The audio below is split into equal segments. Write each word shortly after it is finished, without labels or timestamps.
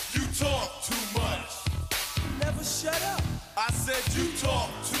said you talk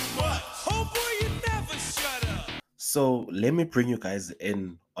too much. Oh boy, you never shut up. So let me bring you guys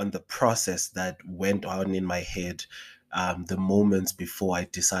in on the process that went on in my head the moments before I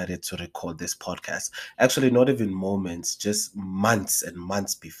decided to record this podcast. Actually, not even moments, just months and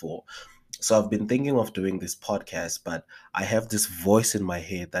months before. So I've been thinking of doing this podcast, but I have this voice in my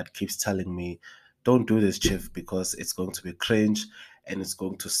head that keeps telling me, don't do this, Chief, because it's going to be cringe and it's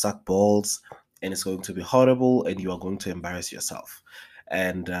going to suck balls and it's going to be horrible and you are going to embarrass yourself.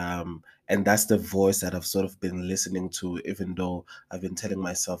 And that's the voice that I've sort of been listening to, even though I've been telling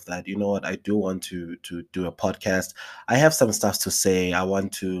myself that, you know what, I do want to do a podcast. I have some stuff to say. I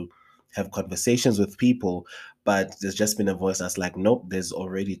want to have conversations with people, but there's just been a voice that's like, nope, there's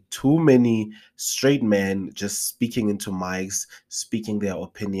already too many straight men just speaking into mics, speaking their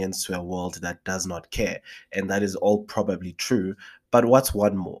opinions to a world that does not care. And that is all probably true. But what's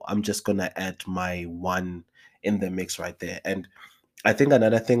one more? I'm just gonna add my one in the mix right there. And I think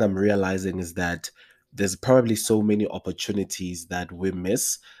another thing I'm realizing is that there's probably so many opportunities that we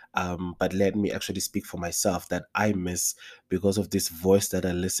miss. But let me actually speak for myself that I miss because of this voice that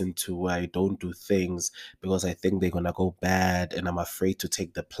I listen to where I don't do things because I think they're gonna go bad and I'm afraid to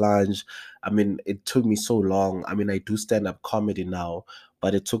take the plunge. I mean, it took me so long. I mean, I do stand up comedy now,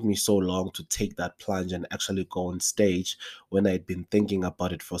 but it took me so long to take that plunge and actually go on stage when I'd been thinking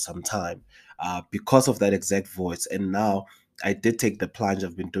about it for some time because of that exact voice. And now I did take the plunge.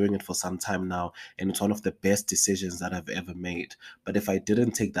 I've been doing it for some time now, and it's one of the best decisions that I've ever made. But if I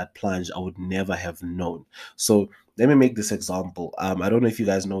didn't take that plunge, I would never have known. So let me make this example. I don't know if you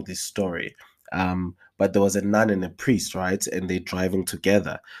guys know this story. But there was a nun and a priest, right? And they're driving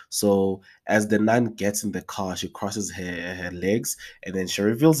together. So as the nun gets in the car, she crosses her legs and then she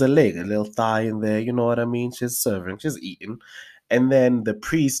reveals a leg, a little thigh in there. You know what I mean? She's serving, she's eating. And then the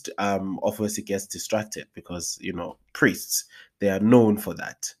priest obviously gets distracted because, you know, priests, they are known for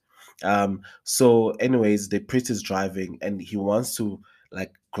that. So, anyways, the priest is driving and he wants to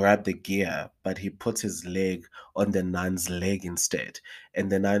like grab the gear, but he puts his leg on the nun's leg instead. And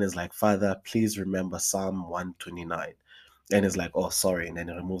the nun is like, Father, please remember Psalm 129. And he's like, oh, sorry. And then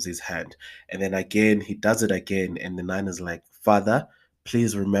he removes his hand. And then again, he does it again. And the nun is like, Father,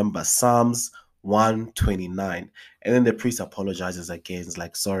 please remember Psalms 129. And then the priest apologizes again. He's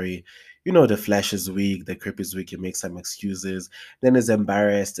like, sorry, you know, the flesh is weak, the crib is weak. He makes some excuses. Then he's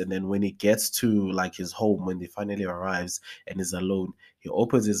embarrassed. And then when he gets to like his home, when he finally arrives and is alone, he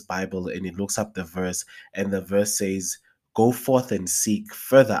opens his Bible and he looks up the verse. And the verse says, go forth and seek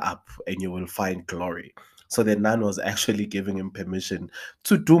further up, and you will find glory. So the nun was actually giving him permission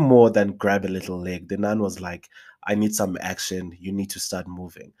to do more than grab a little leg. The nun was like, I need some action. You need to start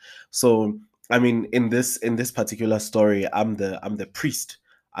moving. So I mean, in this particular story, I'm the priest.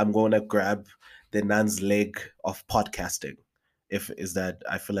 I'm going to grab the nun's leg of podcasting. If is that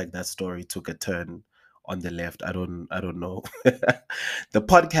I feel like that story took a turn on the left. I don't know. The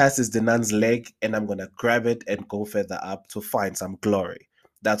podcast is the nun's leg, and I'm gonna grab it and go further up to find some glory.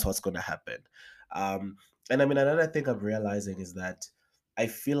 That's what's gonna happen. Um, and I mean, another thing I'm realizing is that I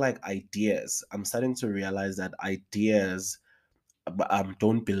feel like ideas. I'm starting to realize that ideas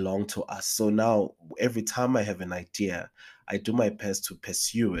don't belong to us. So now every time I have an idea, I do my best to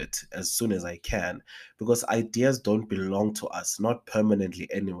pursue it as soon as I can because ideas don't belong to us, not permanently,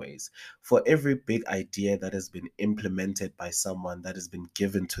 anyways. For every big idea that has been implemented by someone that has been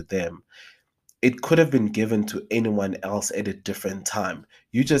given to them, it could have been given to anyone else at a different time.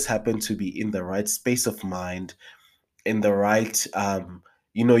 You just happen to be in the right space of mind, in the right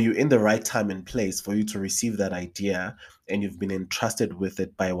you're in the right time and place for you to receive that idea, and you've been entrusted with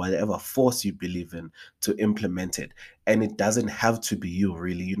it by whatever force you believe in to implement it. And it doesn't have to be you,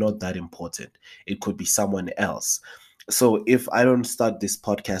 really. You're not that important. It could be someone else. So if I don't start this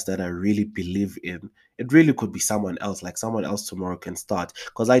podcast that I really believe in, it really could be someone else. Like someone else tomorrow can start,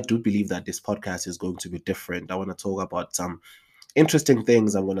 because I do believe that this podcast is going to be different. I want to talk about some interesting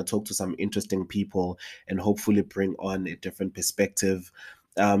things. I'm going to talk to some interesting people and hopefully bring on a different perspective.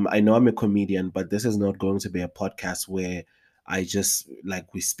 I know I'm a comedian, but this is not going to be a podcast where I just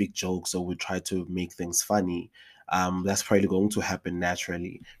like we speak jokes or we try to make things funny. That's probably going to happen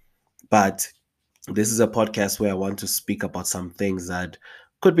naturally. But this is a podcast where I want to speak about some things that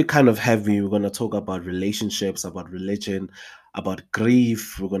could be kind of heavy. We're going to talk about relationships, about religion, about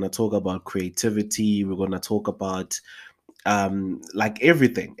grief. We're going to talk about creativity. We're going to talk about like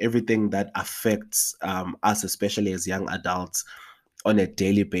everything that affects us, especially as young adults, on a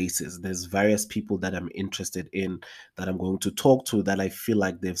daily basis. There's various people that I'm interested in, that I'm going to talk to, that I feel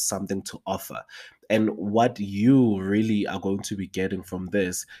like they've something to offer. And what you really are going to be getting from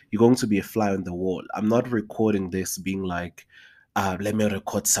this, you're going to be a fly on the wall. I'm not recording this being like, let me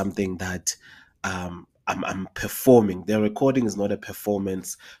record something that I'm performing. The recording is not a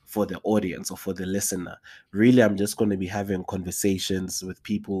performance for the audience or for the listener. Really, I'm just going to be having conversations with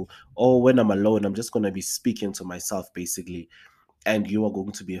people, or when I'm alone, I'm just going to be speaking to myself basically, and you are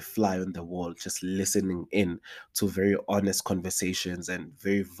going to be a fly on the wall, just listening in to very honest conversations and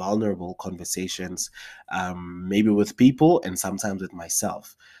very vulnerable conversations, maybe with people and sometimes with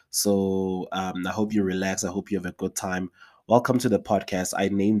myself. So I hope you relax. I hope you have a good time. Welcome to the podcast. I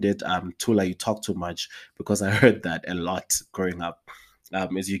named it Thula, You Talk Too Much, because I heard that a lot growing up.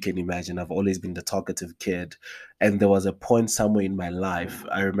 As you can imagine, I've always been the talkative kid. And there was a point somewhere in my life,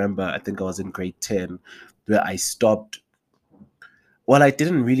 I remember, I think I was in grade 10, where I stopped, well, I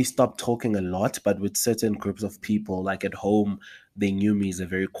didn't really stop talking a lot, but with certain groups of people, like at home, they knew me as a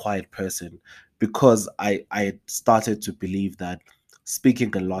very quiet person, because I started to believe that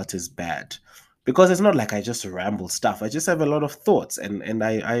speaking a lot is bad. Because it's not like I just ramble stuff. I just have a lot of thoughts, and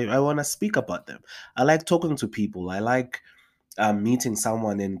I want to speak about them. I like talking to people. I like meeting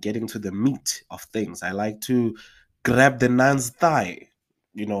someone and getting to the meat of things. I like to grab the nan's thigh.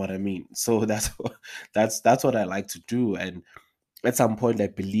 You know what I mean? So that's what I like to do. And at some point I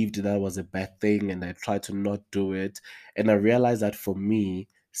believed that was a bad thing, and I tried to not do it. And I realized that for me,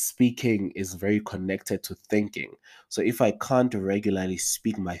 speaking is very connected to thinking. So if I can't regularly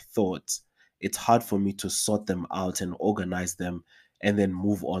speak my thoughts, it's hard for me to sort them out and organize them and then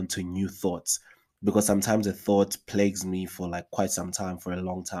move on to new thoughts, because sometimes a thought plagues me for like quite some time, for a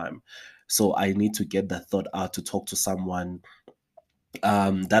long time. So I need to get that thought out, to talk to someone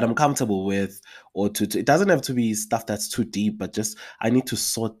that I'm comfortable with, or it doesn't have to be stuff that's too deep, but just I need to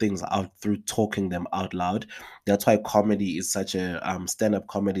sort things out through talking them out loud. That's why comedy is such a stand-up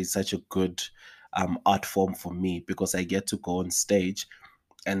comedy is such a good art form for me, because I get to go on stage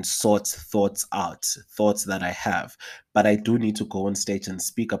and sort thoughts out, thoughts that I have. But I do need to go on stage and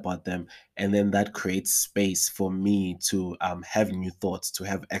speak about them. And then that creates space for me to have new thoughts, to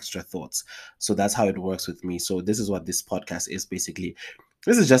have extra thoughts. So that's how it works with me. So this is what this podcast is basically.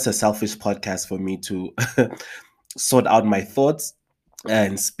 This is just a selfish podcast for me to sort out my thoughts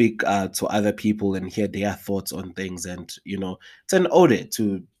and speak to other people and hear their thoughts on things. And it's an ode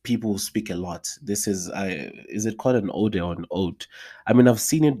to people who speak a lot. This is it called an ode or an ode? I mean, I've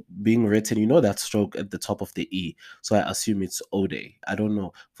seen it being written, that stroke at the top of the E, so I assume it's ode. I don't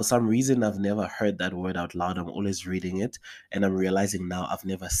know, for some reason I've never heard that word out loud. I'm always reading it, and I'm realizing now I've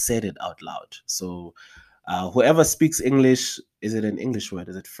never said it out loud. So whoever speaks English, is it an English word?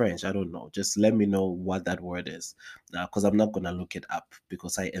 Is it French? I don't know. Just let me know what that word is, because I'm not going to look it up,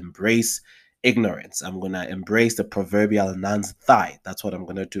 because I embrace ignorance. I'm going to embrace the proverbial nan's thigh. That's what I'm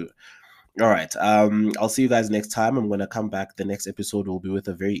going to do. All right. I'll see you guys next time. I'm going to come back. The next episode will be with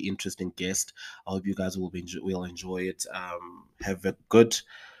a very interesting guest. I hope you guys will enjoy it. Have a good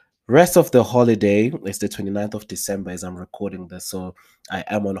rest of the holiday. It's the 29th of December as I'm recording this, so I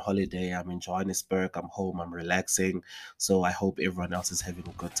am on holiday. I'm in Johannesburg. I'm home. I'm relaxing. So I hope everyone else is having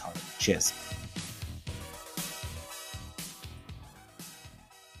a good time. Cheers.